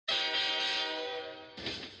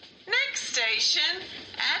Operation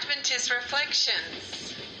Adventist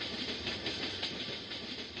Reflections.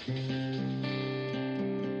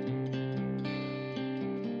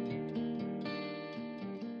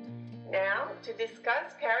 Now, to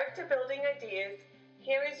discuss character building ideas,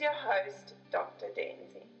 here is your host, Dr.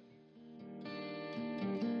 Danzy.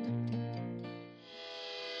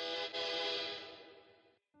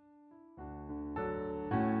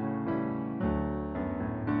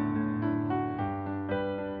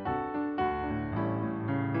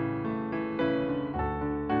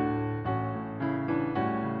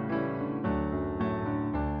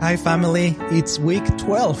 Hi family, it's week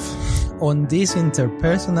 12 on these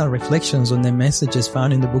interpersonal reflections on the messages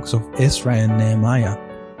found in the books of Ezra and Nehemiah.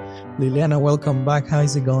 Liliana, welcome back. How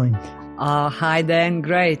is it going? Hi Dan,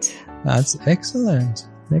 great. That's excellent.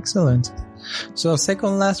 Excellent. So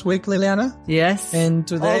second last week, Liliana? Yes. And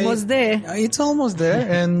today... Almost there. It's almost there.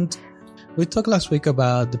 And we talked last week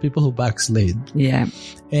about the people who backslid. Yeah.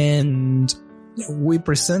 And we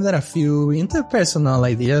presented a few interpersonal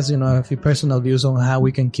ideas, a few personal views on how we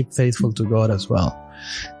can keep faithful to God as well.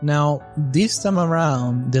 Now, this time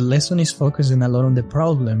around, the lesson is focusing a lot on the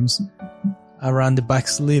problems around the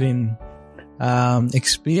backsliding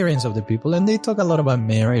experience of the people. And they talk a lot about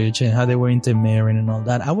marriage and how they were intermarrying and all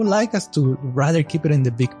that. I would like us to rather keep it in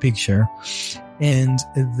the big picture and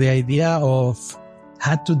the idea of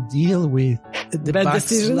how to deal with the bad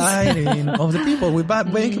backsliding of the people. We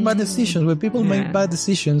make bad decisions. When people make bad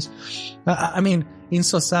decisions, in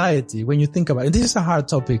society, when you think about it, this is a hard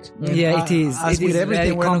topic. Yeah, it is. As it with is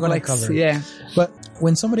everything, we're not going to cover. Yeah. But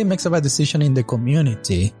when somebody makes a bad decision in the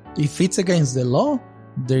community, if it's against the law,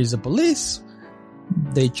 there is a police.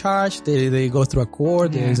 They charge, they go through a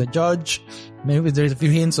court, there is a judge. Maybe there's a few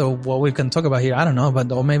hints of what we can talk about here. I don't know,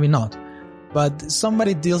 or maybe not. But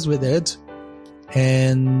somebody deals with it.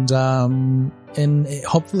 And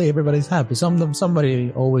hopefully everybody's happy.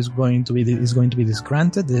 Somebody always is going to be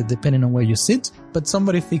disgranted, depending on where you sit, but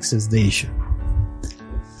somebody fixes the issue.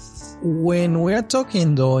 When we are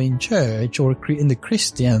talking though in church or in the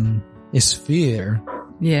Christian sphere,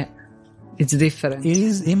 yeah, it's different.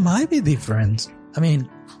 It might be different.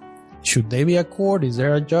 Should there be a court? Is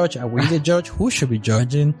there a judge? Are we the judge? Who should be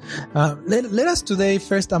judging? Let us today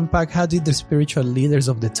first unpack how did the spiritual leaders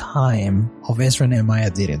of the time of Ezra and Nehemiah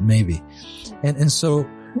did it, maybe. And so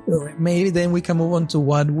maybe then we can move on to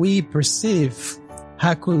what we perceive.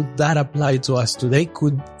 How could that apply to us today?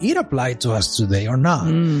 Could it apply to us today or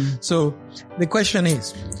not? So the question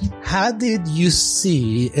is, how did you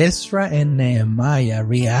see Ezra and Nehemiah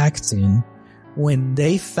reacting when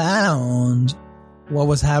they found what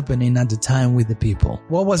was happening at the time with the people?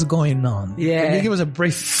 What was going on? Yeah. Can you give us a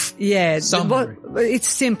brief summary? But it's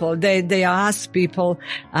simple. They asked people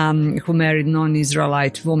who married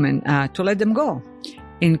non-Israelite women to let them go,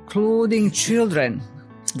 including children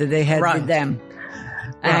that they had with them.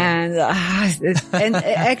 Right. And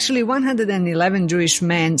actually 111 Jewish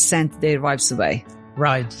men sent their wives away.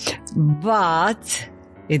 Right. But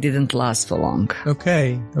it didn't last for long.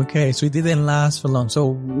 Okay. So it didn't last for long.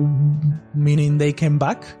 So, meaning they came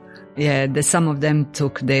back? Yeah, some of them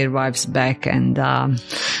took their wives back and,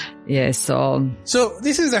 so. So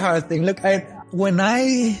this is the hard thing. Look, when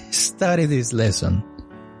I studied this lesson,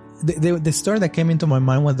 the story that came into my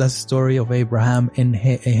mind was that story of Abraham and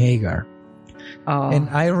Hagar. Oh. And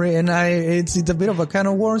it's a bit of a kind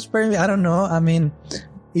of worms for me. I don't know.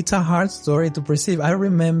 It's a hard story to perceive. I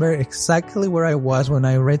remember exactly where I was when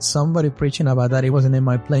I read somebody preaching about that. It wasn't in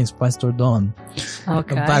my place, Pastor Don.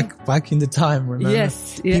 Okay. Back in the time, remember?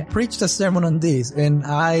 Yes. Yeah. He preached a sermon on this, and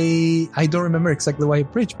I don't remember exactly what he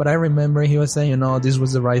preached, but I remember he was saying, this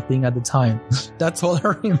was the right thing at the time. That's all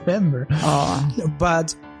I remember. Oh.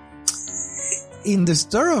 But in the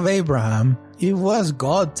story of Abraham, it was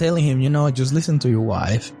God telling him, just listen to your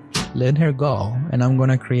wife. Let her go, and I'm going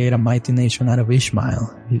to create a mighty nation out of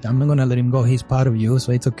Ishmael. I'm not going to let him go. He's part of you,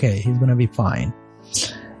 so it's okay. He's going to be fine.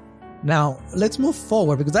 Now, let's move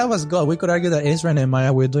forward, because that was God. We could argue that Ezra and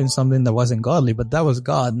Nehemiah were doing something that wasn't godly, but that was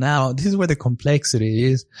God. Now, this is where the complexity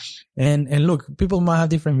is. And look, people might have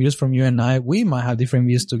different views from you and I. We might have different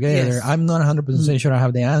views together. Yes. I'm not 100% sure I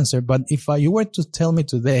have the answer, but if you were to tell me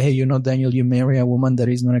today, hey, Daniel, you marry a woman that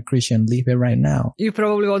is not a Christian, leave her right now. You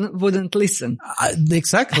probably wouldn't listen.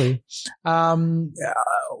 Exactly.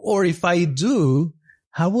 Or if I do,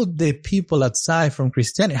 how would the people outside from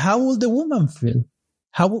Christianity, how would the woman feel?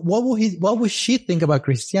 What would she think about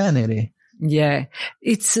Christianity? Yeah,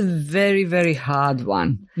 it's a very, very hard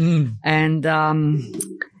one. And,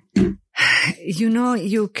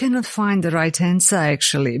 you cannot find the right answer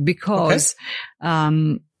actually, because,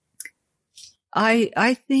 I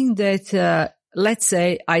think that, let's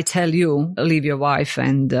say I tell you, leave your wife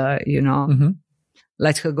and,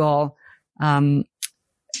 let her go, and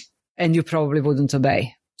you probably wouldn't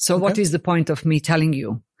obey. So what is the point of me telling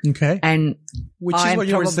you? Okay. And which is what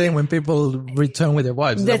you were saying when people return with their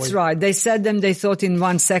wives. That's right. They said them, they thought in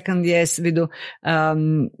 1 second, yes, we do,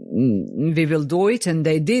 we will do it. And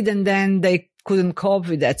they did. And then they couldn't cope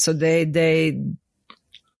with that. So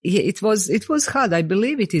it was hard. I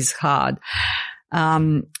believe it is hard.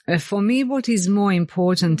 For me, what is more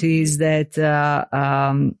important is that,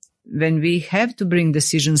 when we have to bring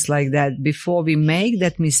decisions like that, before we make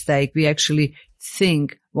that mistake, we actually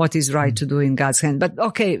think what is right to do in God's hand. But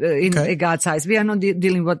in God's eyes, we are not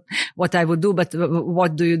dealing with what I would do, but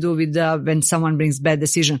what do you do with when someone brings bad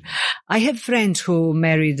decision? I have a friend who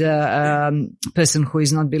married a person who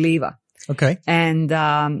is not believer. Okay. And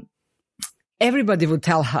everybody would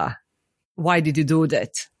tell her, why did you do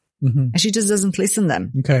that? Mm-hmm. And she just doesn't listen to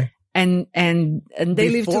them. Okay. And they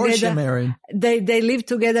live together. She married. They live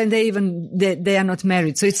together and they are not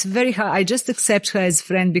married. So it's very hard. I just accept her as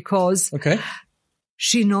friend because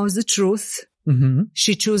she knows the truth. Mm-hmm.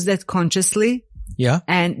 She chose that consciously. Yeah.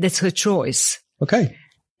 And that's her choice. Okay.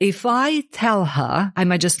 If I tell her, I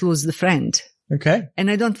might just lose the friend. Okay. And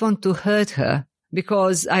I don't want to hurt her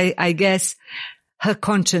because I guess her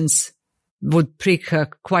conscience would prick her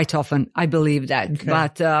quite often. I believe that. Okay.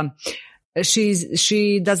 But,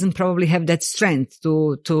 she doesn't probably have that strength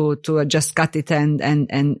to just cut it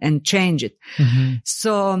and change it. Mm-hmm.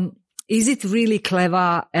 So is it really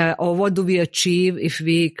clever, or what do we achieve if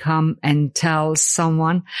we come and tell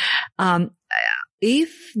someone?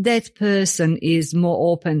 If that person is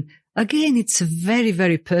more open, again, it's very,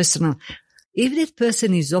 very personal. If that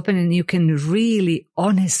person is open and you can really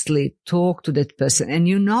honestly talk to that person and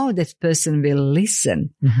you know that person will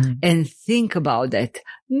listen and think about that,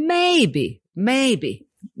 maybe.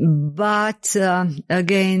 But,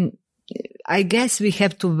 again, I guess we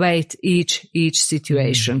have to wait each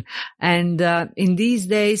situation. And, in these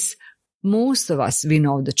days, most of us, we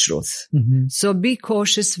know the truth. Mm-hmm. So be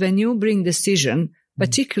cautious when you bring decision,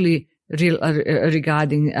 particularly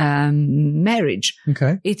regarding marriage.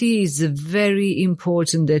 Okay. It is very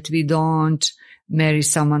important that we don't marry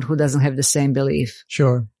someone who doesn't have the same belief.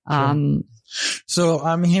 Sure. So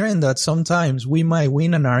I'm hearing that sometimes we might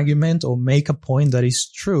win an argument or make a point that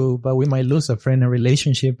is true, but we might lose a friend, a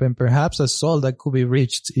relationship, and perhaps a soul that could be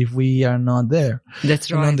reached if we are not there.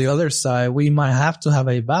 That's right. And on the other side, we might have to have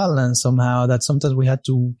a balance somehow, that sometimes we have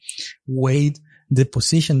to wait the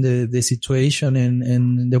position, the situation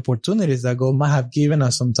and the opportunities that God might have given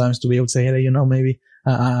us sometimes to be able to say, hey, maybe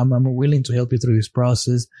I'm willing to help you through this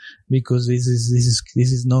process because this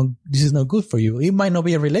is not good for you. It might not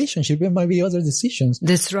be a relationship. It might be other decisions.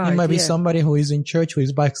 That's right. It might be somebody who is in church who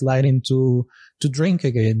is backsliding to drink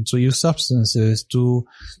again, to use substances, to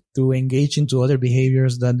engage into other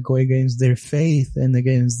behaviors that go against their faith and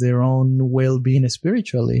against their own well-being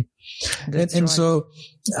spiritually. And so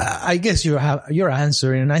I guess you're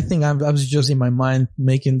answering. And I think I was just in my mind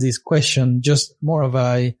making this question just more of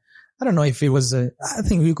I don't know if it was I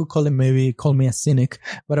think you could call me a cynic,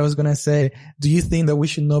 but I was going to say, do you think that we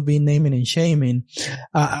should not be naming and shaming?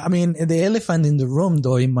 I mean, the elephant in the room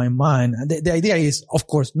though, in my mind, the idea is, of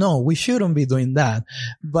course, no, we shouldn't be doing that.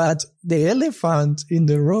 But the elephant in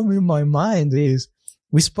the room in my mind is,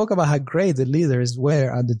 we spoke about how great the leaders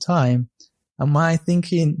were at the time. Am I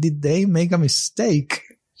thinking, did they make a mistake?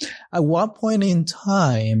 At what point in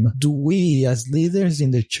time do we as leaders in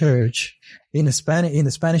the church, in the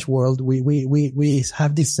Spanish world, we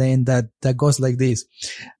have this saying that goes like this: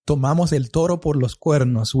 tomamos el toro por los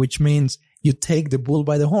cuernos, which means you take the bull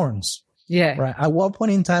by the horns. Yeah. Right. At what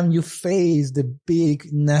point in time you face the big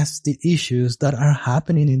nasty issues that are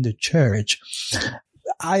happening in the church?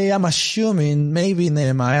 I am assuming maybe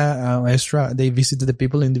Nehemiah, Ezra, they visited the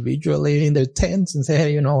people individually in their tents and say,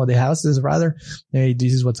 hey, the houses rather, hey,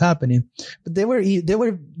 this is what's happening. But they were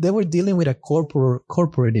dealing with a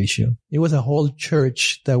corporate issue. It was a whole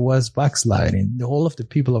church that was backsliding. The whole of the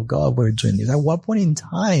people of God were doing this. At what point in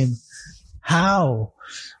time? How?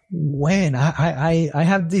 When? I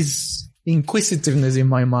have this inquisitiveness in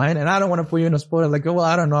my mind, and I don't want to put you in a spot like, well,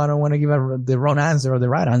 I don't know. I don't want to give the wrong answer or the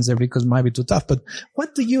right answer because it might be too tough. But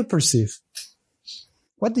what do you perceive?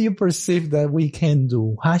 What do you perceive that we can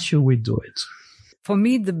do? How should we do it? For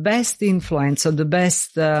me, the best influence or the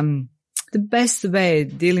best way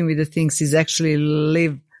dealing with the things is actually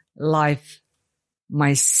live life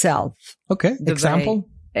myself. Okay. Example?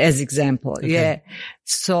 Okay. Yeah.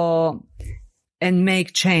 So, and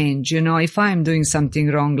make change. If I'm doing something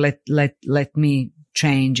wrong, let me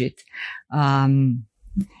change it.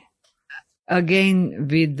 again,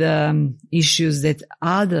 with issues that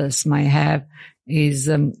others might have, is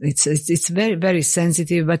it's very, very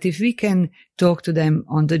sensitive. But if we can talk to them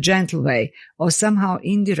on the gentle way, or somehow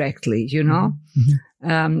indirectly,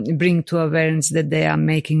 bring to awareness that they are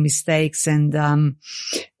making mistakes, and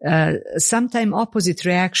sometimes opposite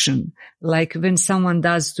reaction, like when someone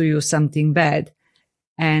does to you something bad,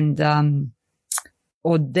 and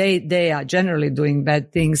or they are generally doing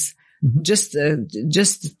bad things. Just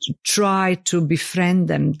try to befriend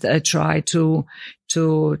them, try to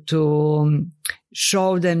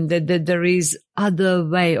show them that there is other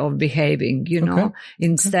way of behaving,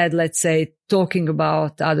 Instead, let's say, talking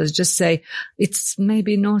about others, just say, it's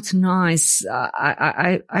maybe not nice.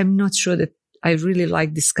 I'm not sure that I really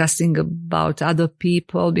like discussing about other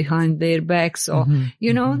people behind their backs, or,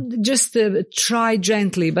 just try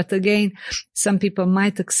gently. But again, some people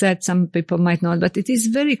might accept, some people might not, but it is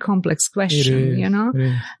very complex question,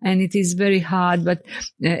 and it is very hard. But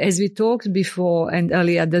as we talked before and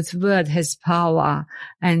earlier, that word has power,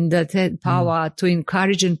 and that power to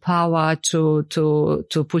encourage and power to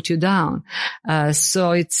put you down.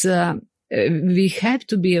 So it's, we have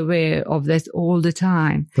to be aware of that all the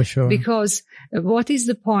time. For sure. Because what is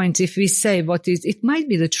the point if we say it might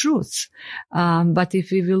be the truth. But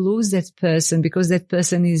if we will lose that person because that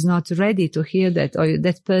person is not ready to hear that, or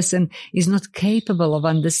that person is not capable of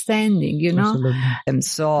understanding, Absolutely. And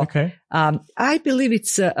so, I believe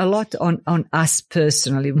it's a lot on us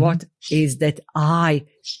personally. What is that I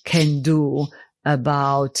can do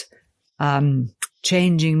about,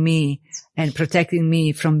 changing me and protecting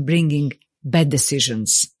me from bringing bad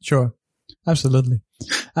decisions. Sure. Absolutely.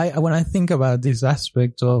 When I think about this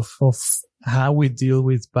aspect of how we deal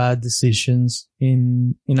with bad decisions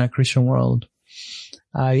in a Christian world,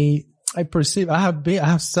 I perceive, I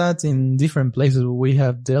have sat in different places where we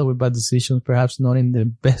have dealt with bad decisions, perhaps not in the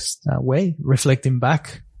best way, reflecting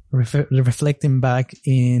back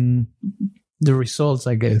in the results,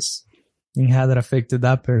 I guess, in how that affected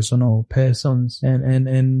that person or persons.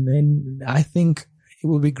 And I think it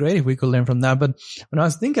would be great if we could learn from that. But when I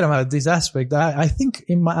was thinking about this aspect, I think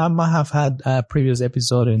I might have had a previous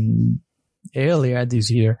episode earlier this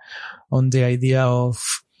year on the idea of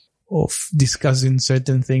discussing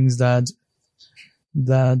certain things that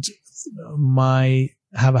might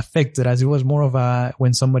have affected us. It was more of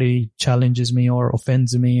when somebody challenges me or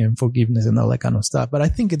offends me, and forgiveness and all that kind of stuff. But I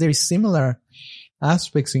think there is similar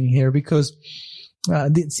aspects in here, because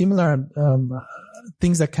the similar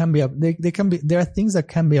things that can be there are things that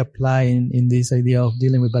can be applied in this idea of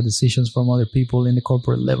dealing with bad decisions from other people in the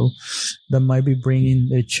corporate level that might be bringing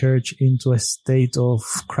the church into a state of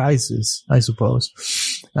crisis, I suppose,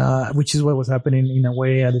 which is what was happening in a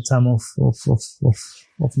way at the time of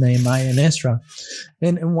Nehemiah and Ezra.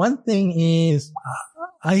 And one thing is,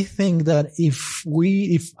 I think that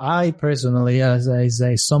if I personally, as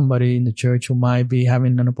somebody in the church who might be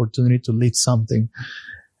having an opportunity to lead something,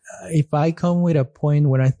 if I come with a point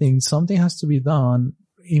where I think something has to be done,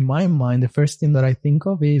 in my mind, the first thing that I think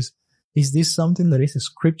of is this something that is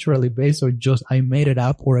scripturally based, or just I made it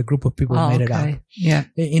up, or a group of people made it up? Yeah.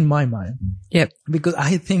 In my mind. Yep. Because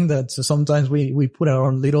I think that sometimes we put our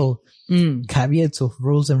own little caveats of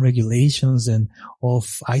rules and regulations, and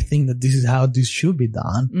I think that this is how this should be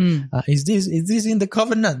done. Is this in the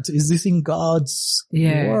covenant? Is this in God's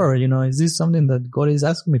word? Is this something that God is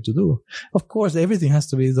asking me to do? Of course, everything has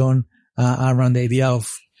to be done around the idea of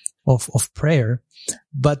prayer.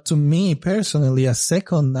 But to me personally, a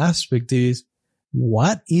second aspect is,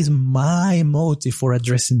 what is my motive for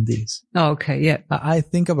addressing this? Okay, yeah. I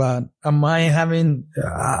think about, am I having,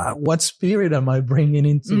 what spirit am I bringing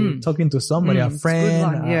into talking to somebody, a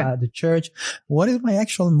friend, the church? What is my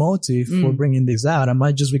actual motive for bringing this out? Am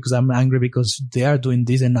I just because I'm angry because they are doing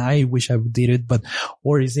this and I wish I did it,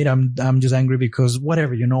 or is it I'm just angry because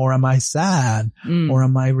whatever, or am I sad? Or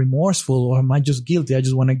am I remorseful? Or am I just guilty? I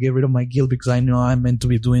just want to get rid of my guilt because I know I'm meant to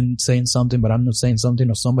be saying something, but I'm not saying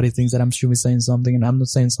something, or somebody thinks that I should be saying something and I'm not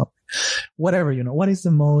saying something. Whatever, what is the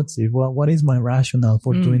motive? What is my rationale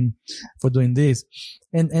for doing this?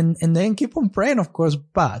 And then keep on praying, of course.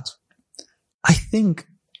 But I think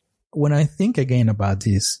when I think again about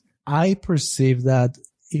this, I perceive that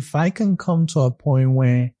if I can come to a point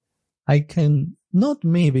where I can, not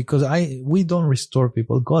me, because we don't restore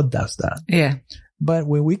people. God does that. Yeah. But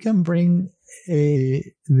when we can bring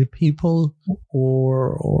the people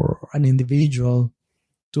or an individual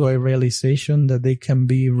to a realization that they can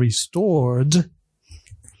be restored,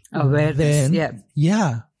 awareness, then,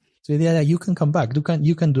 to the idea that you can come back.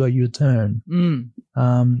 You can do a U-turn.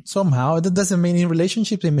 Somehow. That doesn't mean in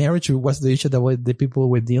relationships, in marriage, what's the issue that the people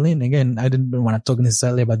were dealing. Again, I didn't want to talk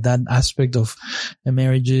necessarily about that aspect of a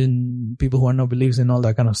marriage and people who are not believers and all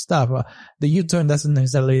that kind of stuff. The U-turn doesn't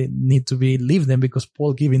necessarily need to be leave them, because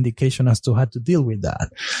Paul gave indication as to how to deal with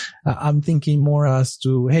that. I'm thinking more as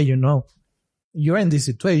to, hey, you're in this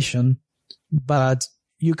situation, but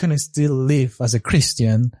you can still live as a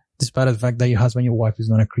Christian, despite the fact that your husband, your wife is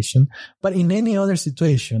not a Christian. But in any other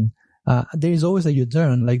situation, there is always a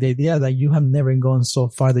U-turn. Like the idea that you have never gone so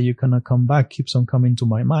far that you cannot come back keeps on coming to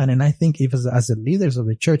my mind. And I think if as the leaders of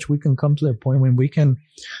the church, we can come to the point when we can,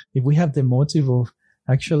 if we have the motive of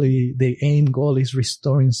actually the aim goal is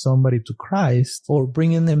restoring somebody to Christ, or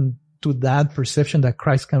bringing them to that perception that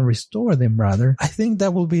Christ can restore them rather, I think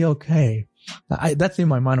that will be okay. That's in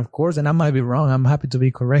my mind, of course, and I might be wrong. I'm happy to be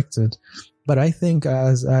corrected. But I think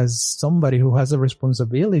as somebody who has a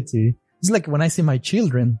responsibility, it's like when I see my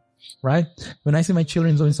children, right? When I see my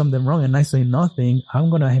children doing something wrong and I say nothing, I'm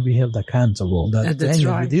going to be held accountable. That's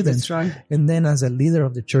right. That's right. And then as a leader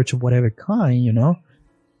of the church of whatever kind,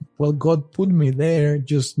 well, God put me there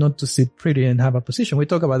just not to sit pretty and have a position. We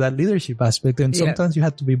talk about that leadership aspect, and sometimes you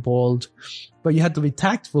have to be bold, but you have to be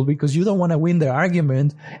tactful, because you don't want to win the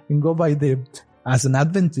argument and go as an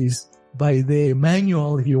Adventist, by the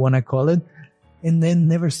manual, if you want to call it, and then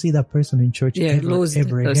never see that person in church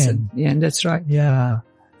ever again. Yeah, that's right. Yeah.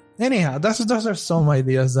 Anyhow, those are some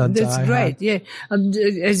ideas that that's I great. have. Yeah,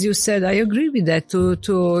 as you said, I agree with that.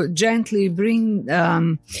 To gently bring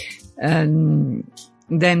them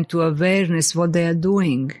to awareness what they are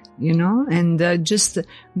doing, and just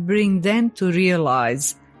bring them to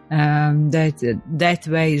realize that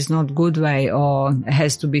way is not good way, or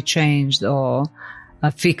has to be changed or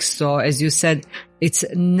fixed. Or as you said, it's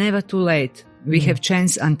never too late. We have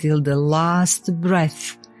chance until the last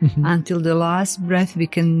breath. Until the last breath, we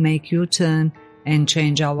can make U-turn and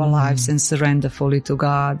change our lives and surrender fully to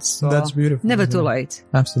God. So that's beautiful. Never too late.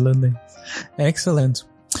 Absolutely. Excellent.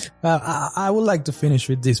 I would like to finish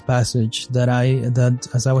with this passage that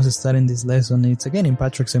as I was studying this lesson, it's again in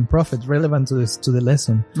Patriarchs and Prophets, relevant to the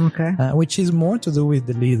lesson. Okay. Which is more to do with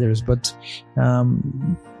the leaders, but,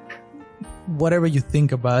 whatever you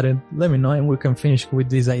think about it, let me know and we can finish with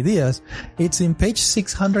these ideas. It's in page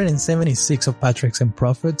 676 of Patriarchs and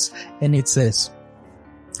Prophets, and it says,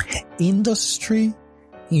 industry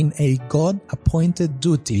in a God-appointed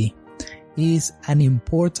duty is an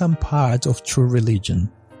important part of true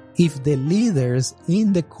religion. If the leaders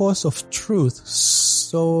in the cause of truth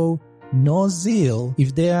show no zeal,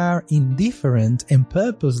 if they are indifferent and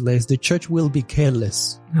purposeless, the church will be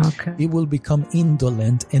careless. Okay. It will become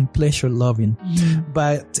indolent and pleasure-loving.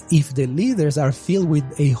 But if the leaders are filled with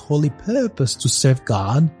a holy purpose to serve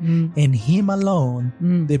God and Him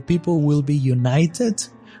alone, the people will be united,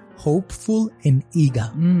 hopeful, and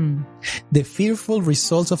eager. The fearful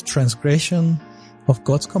results of transgression of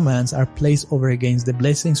God's commands are placed over against the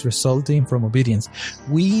blessings resulting from obedience.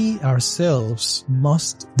 We ourselves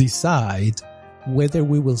must decide whether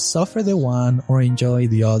we will suffer the one or enjoy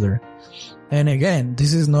the other. And again,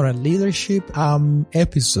 this is not a leadership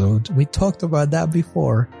episode. We talked about that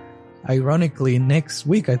before. Ironically, next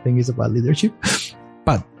week I think is about leadership.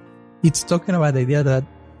 But it's talking about the idea that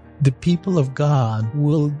the people of God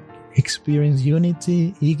will experience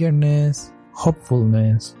unity, eagerness,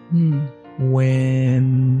 hopefulness.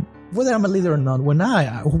 When, whether I'm a leader or not, when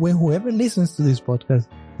whoever listens to this podcast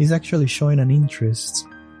is actually showing an interest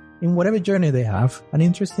in whatever journey they have, an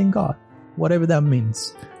interest in God, whatever that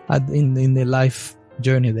means, in the life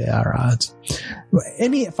journey they are at.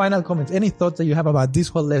 Any final comments, any thoughts that you have about this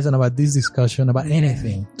whole lesson, about this discussion, about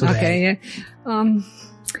anything today? Okay, yeah.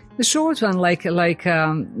 The short one,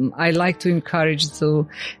 I like to encourage to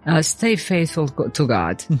stay faithful to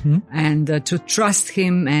God and to trust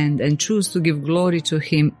Him and choose to give glory to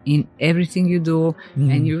Him in everything you do,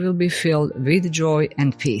 and you will be filled with joy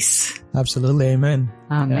and peace. Absolutely, amen.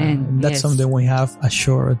 Amen. That's something we have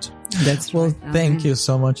assured. That's well. Right. Thank you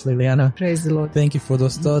so much, Liliana. Praise the Lord. Thank you for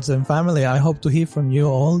those thoughts. And family, I hope to hear from you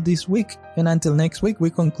all this week. And until next week, we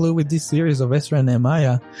conclude with this series of Ezra and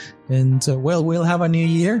Nehemiah. And we'll have a new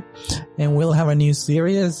year and we'll have a new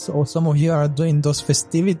series. Or some of you are doing those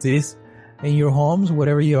festivities in your homes,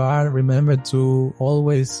 wherever you are. Remember to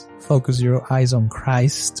always focus your eyes on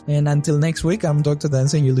Christ. And until next week, I'm Dr.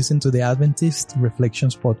 Dance, and you listen to the Adventist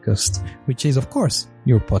Reflections Podcast, which is, of course,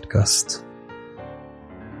 your podcast.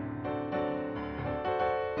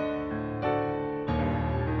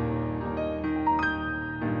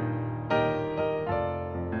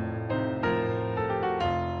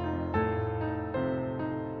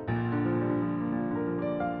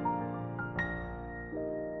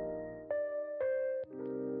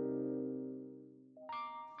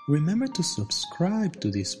 Remember to subscribe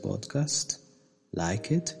to this podcast,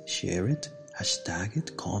 like it, share it, hashtag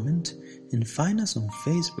it, comment, and find us on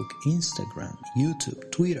Facebook, Instagram,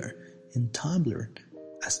 YouTube, Twitter, and Tumblr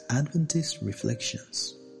as Adventist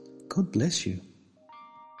Reflections. God bless you.